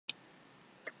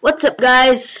What's up,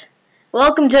 guys?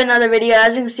 Welcome to another video.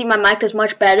 As you can see, my mic is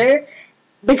much better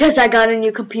because I got a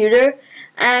new computer.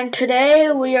 And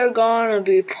today we are going to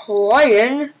be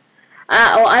playing.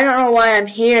 I don't know why I'm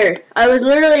here. I was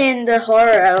literally in the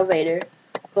horror elevator.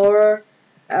 Horror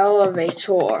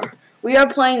elevator. We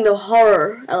are playing the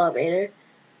horror elevator.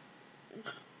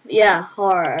 Yeah,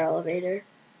 horror elevator.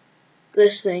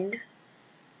 This thing.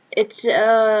 It's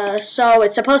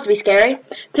supposed to be scary.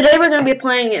 Today we're gonna be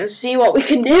playing it and see what we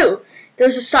can do.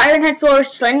 There's a Siren Head floor,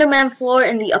 Slenderman floor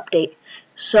in the update.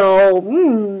 So,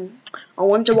 I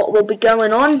wonder what will be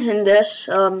going on in this.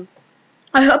 I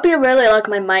hope you really like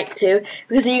my mic too,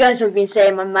 because you guys have been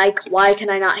saying my mic, why can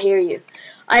I not hear you?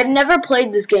 I've never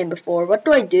played this game before. What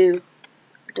do I do?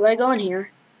 Do I go in here?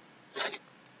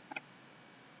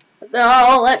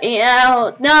 No, let me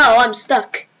out. No, I'm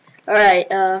stuck. Alright,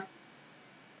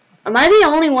 am I the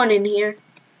only one in here?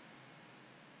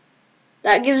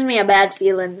 That gives me a bad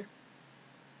feeling.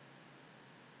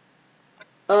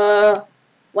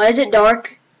 Why is it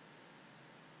dark?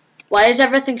 Why is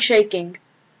everything shaking?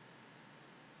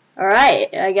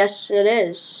 Alright, I guess it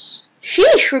is.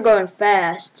 Sheesh, we're going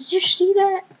fast. Did you see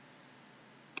that?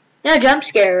 No jump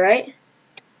scare, right?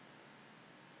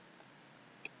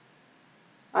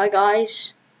 Hi,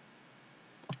 guys.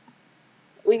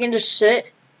 We can just sit.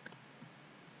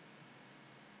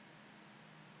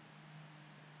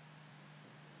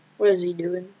 What is he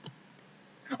doing?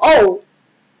 Oh!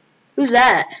 Who's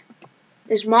that?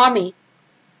 It's mommy.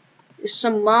 It's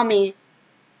some mommy.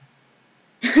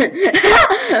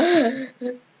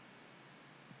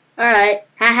 Alright.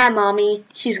 Haha, mommy.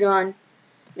 She's gone.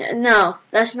 No,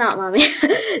 that's not mommy.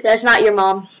 That's not your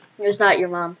mom. It's not your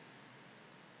mom.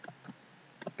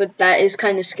 But that is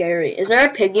kind of scary. Is there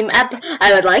a piggy map?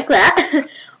 I would like that.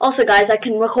 Also, guys, I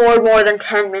can record more than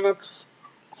 10 minutes.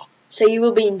 So you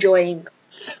will be enjoying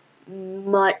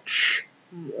much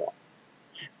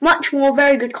more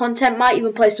very good content. Might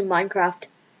even play some Minecraft.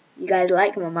 You guys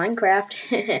like my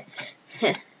Minecraft?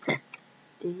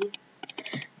 Do you?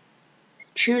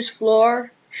 Choose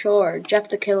floor. Sure. Jeff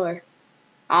the Killer.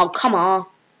 Oh, come on.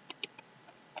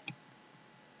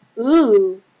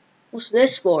 Ooh, what's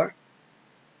this for?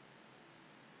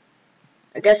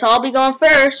 I guess I'll be going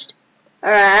first.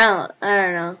 Alright, I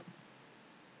don't know.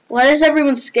 What is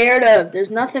everyone scared of?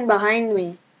 There's nothing behind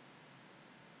me.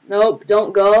 Nope,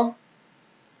 don't go.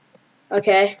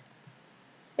 Okay.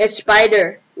 It's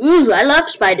Spider. Ooh, I love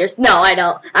spiders. No, I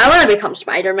don't. I want to become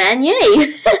Spider-Man.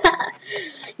 Yay!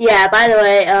 Yeah, by the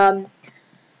way,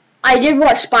 I did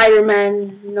watch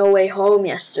Spider-Man No Way Home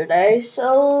yesterday,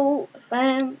 so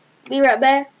be right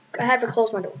back. I have to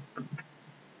close my door.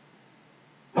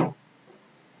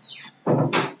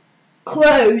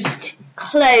 Closed,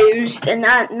 and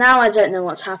now I don't know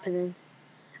what's happening.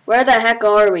 Where the heck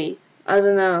are we? I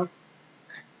don't know.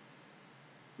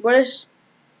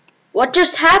 What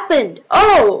just happened?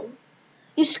 Oh!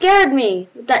 You scared me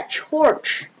with that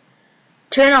torch.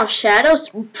 Turn off shadows?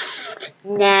 Pfft,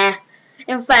 nah.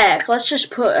 In fact, let's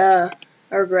just put our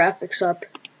graphics up.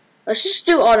 Let's just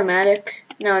do automatic.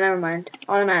 No, never mind.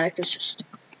 Automatic is just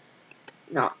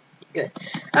not good.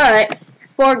 Alright.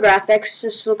 4 graphics.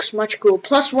 This looks much cool.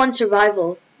 +1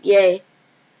 survival. Yay.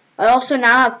 I also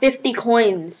now have 50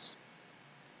 coins.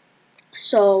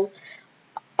 So,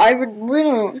 I would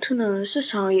really want to know. Is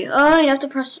this how you... Oh, you have to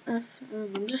press F.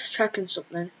 I'm just checking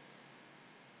something.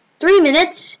 3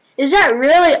 minutes? Is that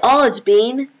really all it's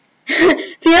been?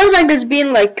 Feels like it's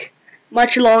been, like,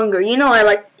 much longer. You know,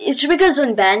 it's because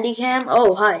in Bandicam...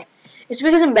 Oh, hi. It's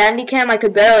because in Bandicam I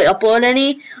could barely upload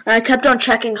any, and I kept on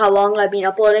checking how long I've been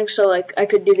uploading so like I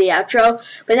could do the outro.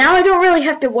 But now I don't really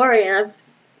have to worry, and I've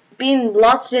been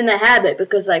lots in the habit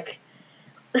because like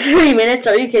 3 minutes.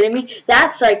 Are you kidding me?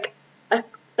 That's like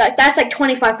that's like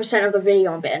 25% of the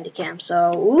video on Bandicam.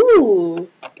 So ooh,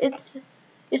 it's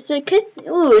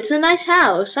a nice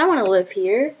house. I want to live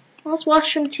here. Let's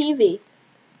watch some TV.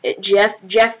 Jeff.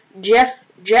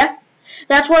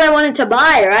 That's what I wanted to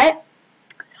buy, right?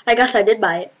 I guess I did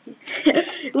buy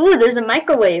it. Ooh, there's a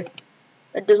microwave.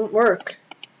 That doesn't work.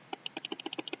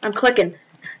 I'm clicking.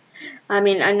 I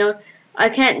mean, I know I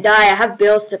can't die. I have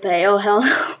bills to pay. Oh, hell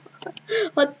no.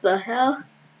 What the hell?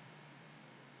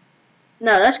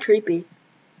 No, that's creepy.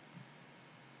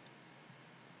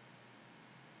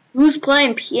 Who's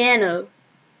playing piano?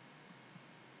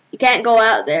 You can't go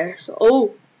out there, so...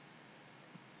 Oh,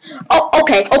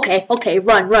 okay.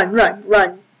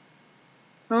 Run.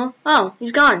 Huh? Oh,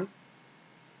 he's gone.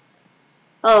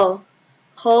 Oh,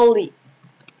 holy,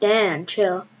 damn,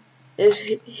 chill.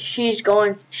 She is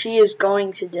going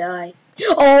to die.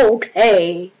 Oh,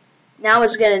 okay. Now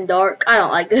it's getting dark. I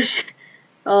don't like this.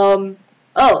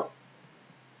 Oh,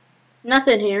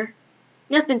 nothing here.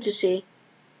 Nothing to see.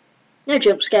 No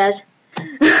jump scares.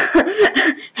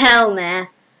 Hell nah.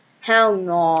 Hell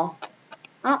no.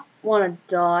 I don't want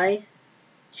to die.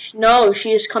 No,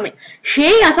 she is coming. She?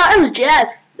 I thought it was Jeff,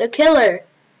 the killer.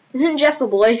 Isn't Jeff a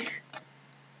boy?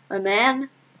 A man?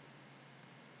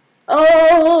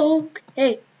 Oh,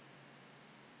 okay.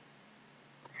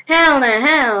 Hell no,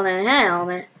 hell no, hell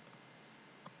no.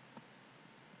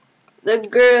 The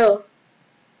girl.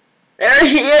 There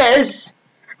she is.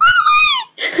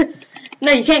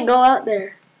 No, you can't go out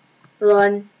there.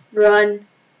 Run, run.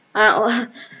 I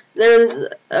don't.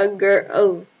 There's a girl.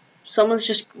 Oh, someone's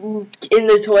just in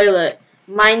the toilet,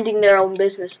 minding their own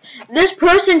business. This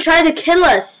person tried to kill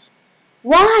us.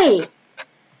 Why?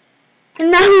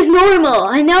 And now he's normal.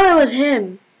 I know it was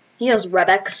him. He was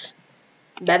Rebex.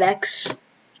 Bebex.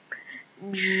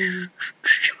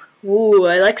 Ooh,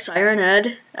 I like Siren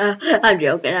Head. I'm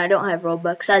joking. I don't have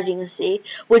Robux, as you can see.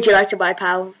 Would you like to buy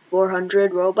POW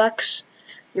 400 Robux?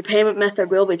 Your payment method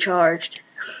will be charged.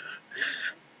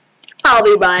 I'll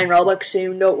be buying Robux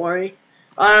soon. Don't worry.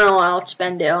 I don't know what I'll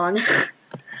spend it on.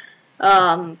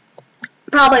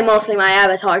 Probably mostly my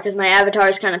avatar, because my avatar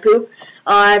is kind of poop.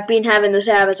 I've been having this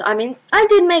avatar. I mean, I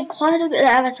did make quite a good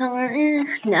avatar.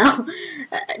 No.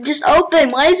 Just open.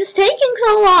 Why is this taking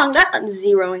so long? That's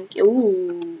zeroing.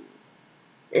 Ooh.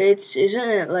 Isn't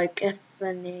it like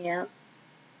FNAF?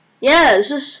 Yeah,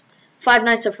 this is Five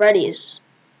Nights at Freddy's.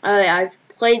 I've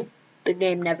played the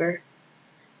game never.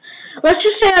 Let's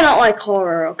just say I don't like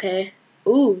horror, okay?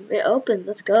 Ooh, it opened.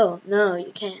 Let's go. No,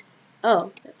 you can't.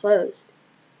 Oh, it closed.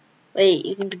 Wait,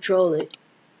 you can control it.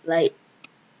 Light.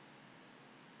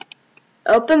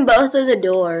 Open both of the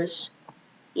doors.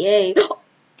 Yay.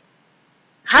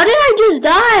 How did I just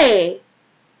die?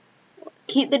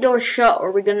 Keep the door shut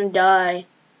or we're gonna die.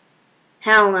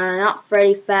 Hell no, not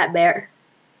Freddy Fat Bear.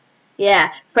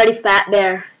 Yeah, Freddy Fat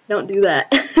Bear. Don't do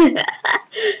that.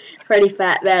 Freddy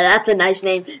Fat Bear. That's a nice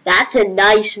name. That's a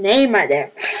nice name right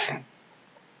there.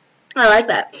 I like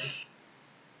that.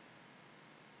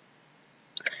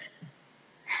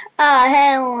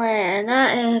 Helen,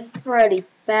 not Freddy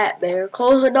Fat Bear.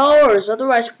 Close the doors,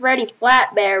 otherwise Freddy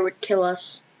Fat Bear would kill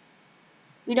us.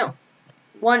 We don't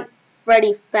want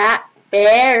Freddy Fat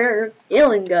Bear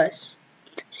killing us.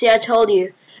 See, I told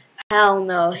you. Hell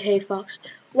no. Hey, Fox.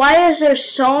 Why is there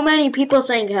so many people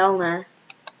saying hell no?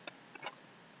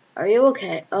 Are you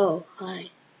okay? Oh, hi.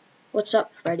 What's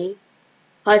up, Freddy?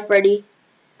 Hi, Freddy.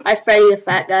 Hi, Freddy the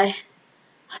fat guy.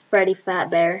 Hi, Freddy Fat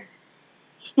Bear.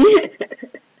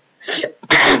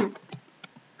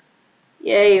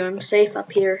 Yay, I'm safe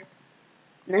up here.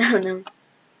 No.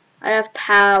 I have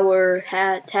power.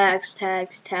 Tags,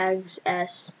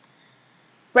 S.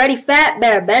 Freddy Fat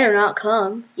Bear better not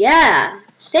come. Yeah.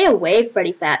 Stay away,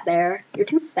 Freddy Fat Bear. You're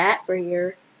too fat for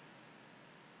here.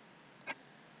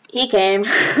 He came.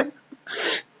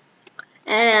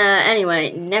 And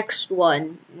anyway, next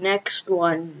one.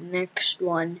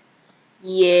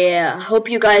 Yeah, I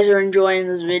hope you guys are enjoying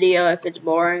this video. If it's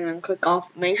boring, then click off.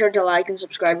 Make sure to like and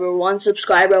subscribe. We're 1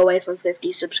 subscriber away from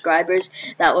 50 subscribers.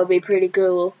 That would be pretty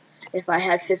cool if I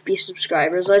had 50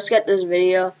 subscribers. Let's get this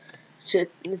video to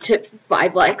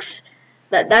 5 likes.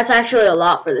 That's actually a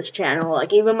lot for this channel.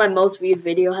 Like, even my most viewed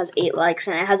video has 8 likes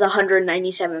and it has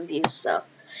 197 views. So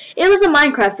it was a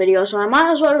Minecraft video, so I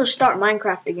might as well just start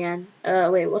Minecraft again.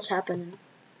 Wait, what's happening?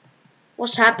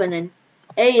 What's happening?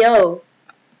 Hey, yo.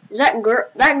 Is that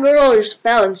girl just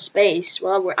fell in space?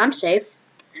 Well, I'm safe.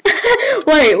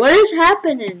 Wait, what is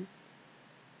happening?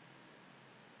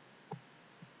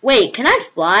 Wait, can I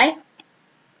fly?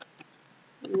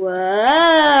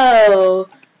 Whoa.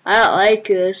 I don't like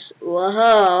this.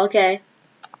 Whoa, okay.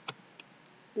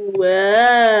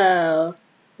 Whoa.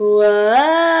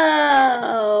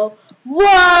 Whoa.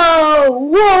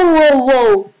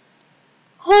 Whoa.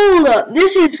 Hold up.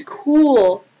 This is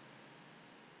cool.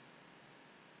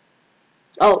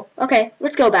 Oh, okay.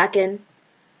 Let's go back in.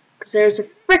 Because there's a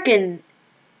frickin'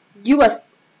 UFO.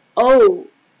 Oh.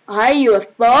 Hi,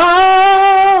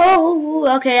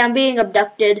 UFO. Okay, I'm being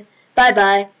abducted.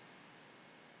 Bye-bye.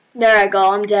 There I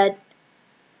go. I'm dead.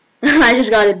 I just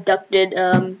got abducted.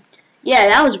 Yeah,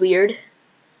 that was weird.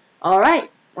 Alright.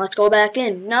 Let's go back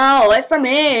in. No, wait for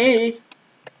me. Wait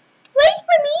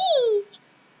for me.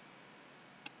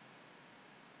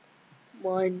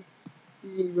 1,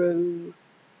 0.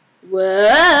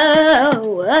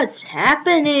 Whoa, what's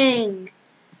happening?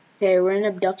 Okay, we're in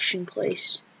an abduction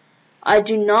place. I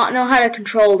do not know how to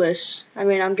control this. I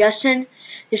mean, I'm guessing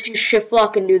just use shift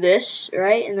lock and do this,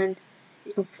 right? And then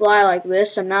you can fly like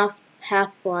this. I'm now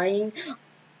half flying.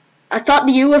 I thought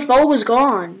the UFO was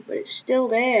gone, but it's still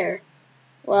there.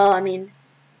 Well, I mean,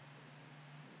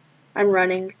 I'm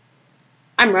running.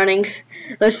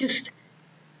 Let's just...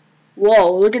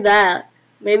 Whoa, look at that.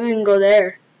 Maybe we can go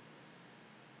there.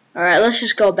 Alright, let's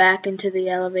just go back into the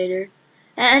elevator.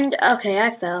 And, okay, I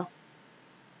fell.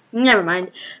 Never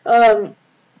mind.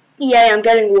 Yeah, I'm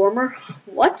getting warmer.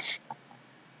 What?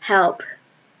 Help.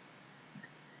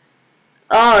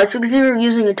 Oh, it's because you were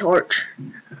using a torch.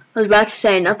 I was about to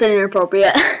say, nothing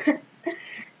inappropriate.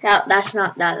 That's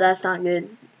not good.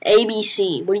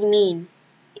 ABC, what do you mean?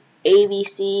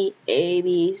 ABC, A,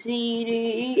 B, C,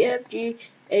 D, E, F, G,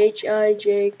 H, I,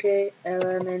 J, K, L,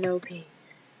 M, N, O, P,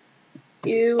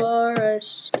 Q, R,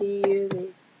 S, T, U, V,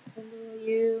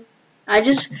 W. I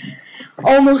just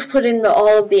almost put in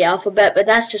all of the alphabet, but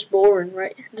that's just boring,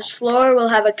 right? This floor will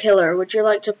have a killer. Would you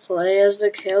like to play as the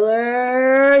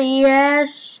killer?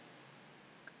 Yes.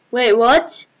 Wait,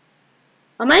 what?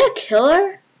 Am I a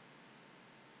killer?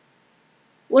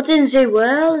 What's in the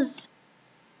wells?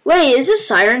 Wait, is this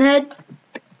Siren Head?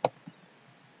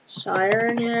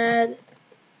 Siren Head.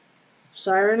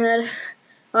 Siren Head.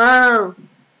 Oh.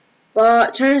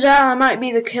 But turns out I might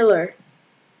be the killer.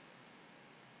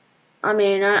 I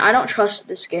mean, I don't trust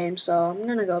this game, so I'm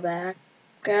gonna go back.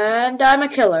 And I'm a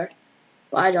killer.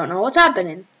 But I don't know what's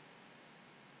happening.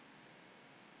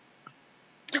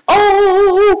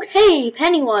 Oh, hey,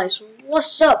 Pennywise.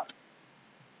 What's up?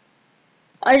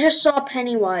 I just saw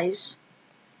Pennywise.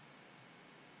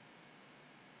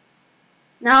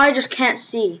 Now I just can't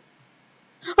see.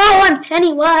 Oh, I'm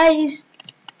Pennywise!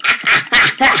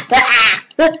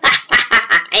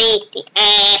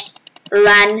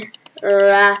 Run.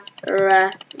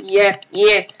 Yeah.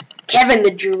 Kevin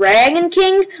the Dragon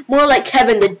King? More like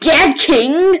Kevin the Dead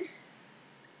King!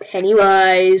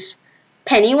 Pennywise.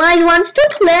 Pennywise wants to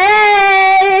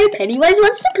play! Pennywise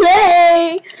wants to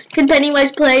play! Can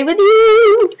Pennywise play with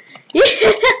you?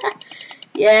 Yeah!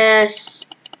 Yes!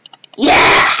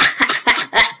 Yeah!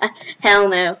 Hell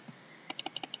no.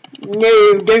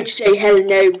 No, don't say hell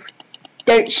no.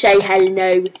 Don't say hell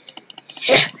no.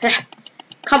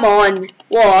 Come on.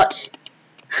 What?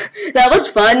 That was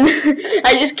fun.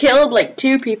 I just killed like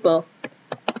 2 people.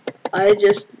 I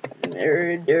just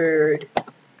murdered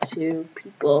 2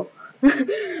 people.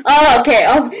 Oh, okay.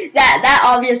 Oh, that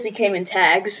obviously came in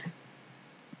tags.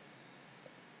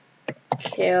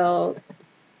 Killed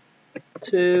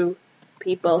 2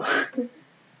 people.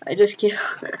 I just killed.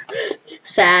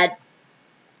 Sad.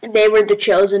 They were the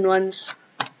chosen ones.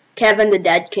 Kevin the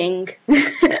Dead King.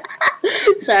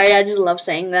 Sorry, I just love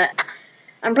saying that.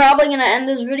 I'm probably gonna end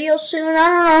this video soon. I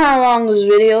don't know how long this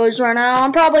video is right now.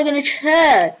 I'm probably gonna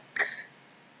check.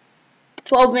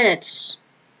 12 minutes.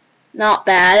 Not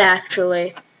bad,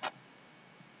 actually.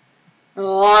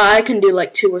 Oh, I can do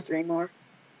like 2 or 3 more.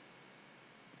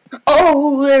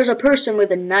 Oh, there's a person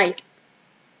with a knife.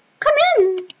 Come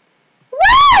in. Woo!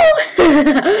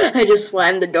 I just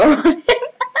slammed the door on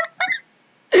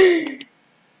him.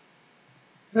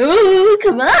 Ooh,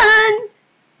 come on.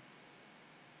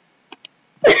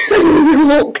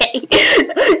 Okay.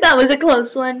 That was a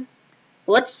close one.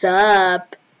 What's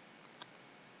up?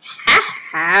 Ha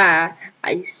ha.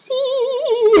 I see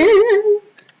you.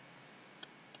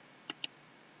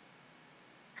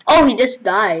 Oh, he just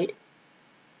died.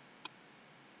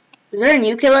 Is there a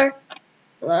new killer?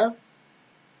 Hello?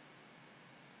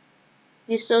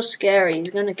 He's so scary.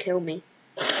 He's gonna kill me.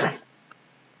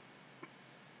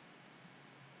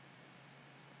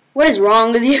 What is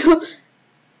wrong with you?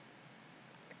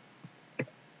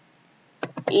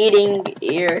 Eating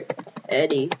ear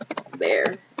Eddie Bear.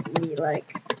 Me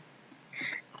like.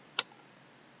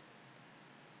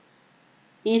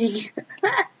 Eating.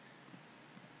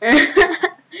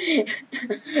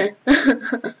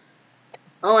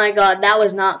 Oh my god, that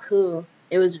was not cool.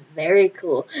 It was very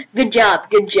cool. Good job,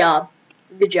 good job.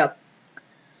 Good job.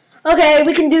 Okay,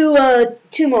 we can do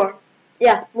 2 more.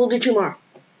 Yeah, we'll do 2 more.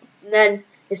 And then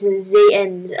this is the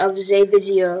end of the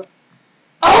video.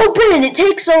 Open! It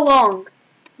takes so long.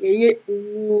 Yeah,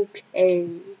 okay.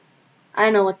 I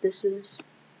know what this is.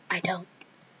 I don't.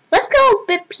 Let's go a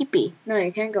bit pee-pee. No,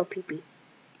 you can't go pee-pee.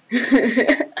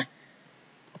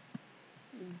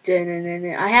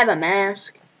 I have a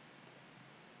mask.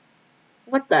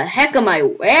 What the heck am I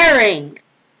wearing?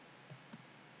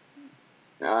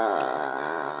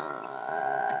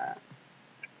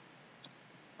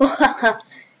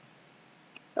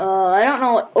 I don't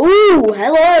know what. Ooh,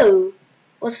 hello.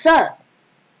 What's up?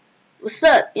 What's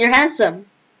up? You're handsome.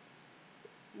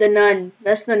 The nun.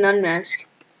 That's the nun mask.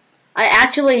 I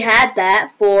actually had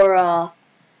that for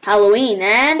Halloween,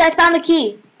 and I found the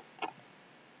key.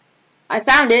 I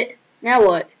found it. Now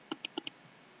what?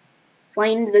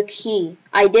 Find the key.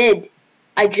 I did.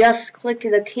 I just clicked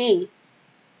the key.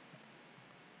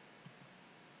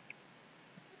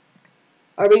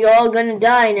 Are we all gonna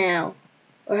die now?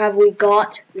 Or have we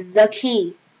got the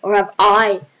key? Or have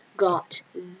I got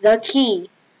the key?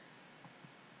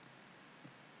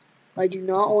 I do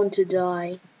not want to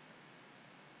die.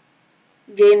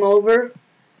 Game over.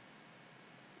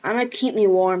 I'm gonna keep me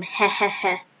warm. Heh heh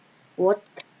heh. What?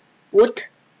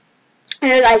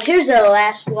 Anyway guys, here's the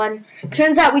last one.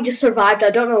 Turns out we just survived. I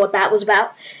don't know what that was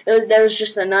about. There was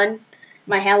just a nun.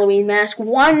 My Halloween mask.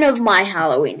 One of my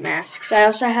Halloween masks. I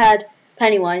also had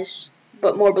Pennywise,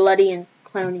 but more bloody and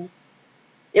clowny.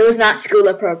 It was not school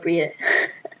appropriate.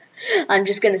 I'm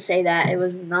just gonna say that. It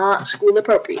was not school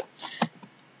appropriate.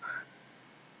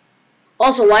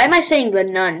 Also, why am I saying the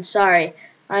nun? Sorry.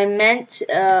 I meant,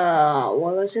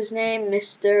 what was his name?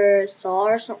 Mr. Saw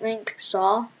or something?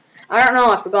 Saw? I don't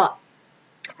know, I forgot.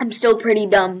 I'm still pretty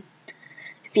dumb,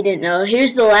 if you didn't know.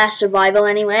 Here's the last survival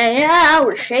anyway. Yeah,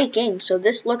 we're shaking, so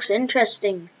this looks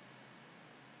interesting.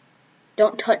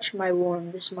 Don't touch my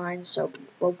warm, this mine, so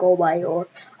we'll go buy your.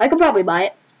 I could probably buy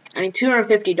it. I mean,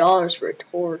 $250 for a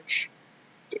torch.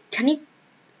 Can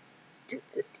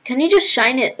you just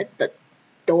shine it at the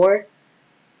door?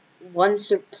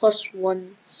 +1,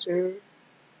 sir.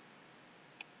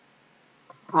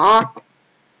 Huh?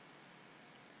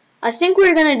 I think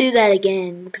we're gonna do that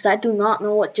again because I do not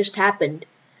know what just happened.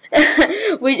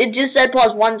 It just said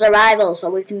 +1 survival, so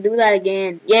we can do that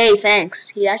again. Yay! Thanks.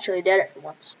 He actually did it for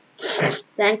once.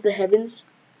 Thank the heavens.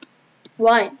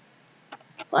 Why?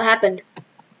 What happened?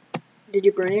 Did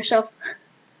you burn yourself?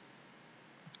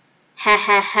 Ha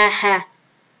ha ha ha.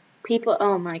 People,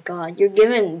 oh my god, you're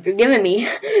giving me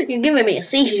a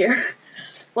seizure.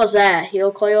 What's that?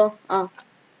 Heal coil? Oh.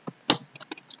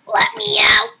 Let me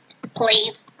out,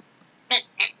 please.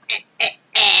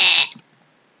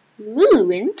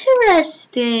 Ooh,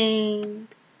 interesting.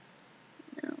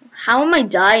 How am I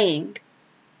dying?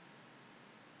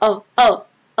 Oh,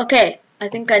 okay. I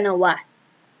think I know why.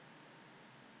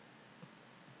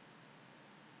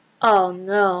 Oh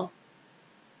no.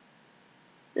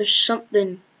 There's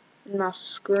something in my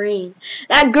screen.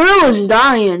 That girl is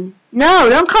dying. No,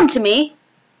 don't come to me.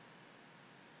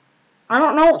 I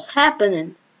don't know what's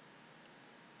happening.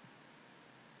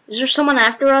 Is there someone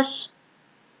after us?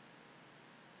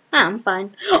 Ah, I'm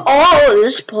fine. Oh,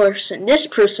 this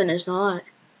person is not.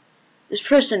 This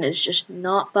person is just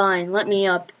not fine. Let me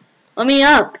up. Let me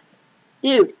up.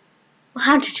 Dude,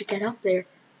 how did you get up there?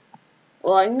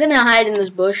 Well, I'm gonna hide in this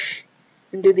bush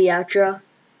and do the outro.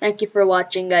 Thank you for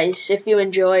watching, guys. If you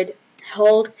enjoyed,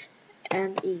 hold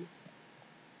and E.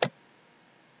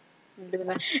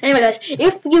 Anyway, guys,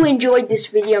 if you enjoyed this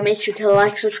video, make sure to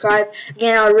like, subscribe.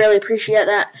 Again, I would really appreciate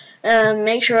that.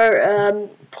 Make sure,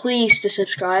 please, to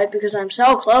subscribe because I'm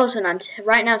so close and I'm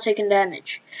right now taking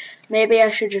damage. Maybe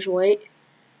I should just wait.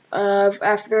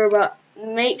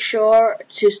 Make sure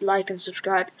to like and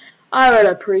subscribe. I would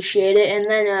appreciate it. And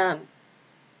then,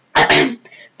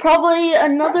 probably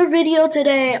another video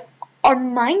today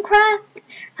on Minecraft.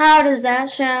 How does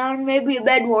that sound? Maybe a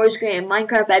Bed Wars game.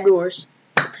 Minecraft Bed Wars.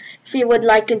 If you would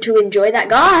like to enjoy that,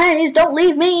 guys, don't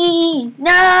leave me.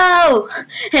 No.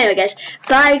 Anyway, guys,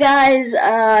 bye, guys.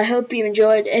 I hope you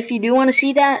enjoyed. If you do want to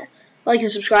see that, like and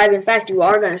subscribe. In fact, you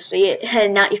are going to see it,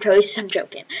 and not your choice. I'm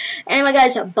joking. Anyway,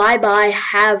 guys, bye-bye.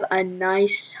 Have a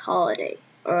nice holiday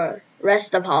or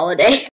rest of holiday.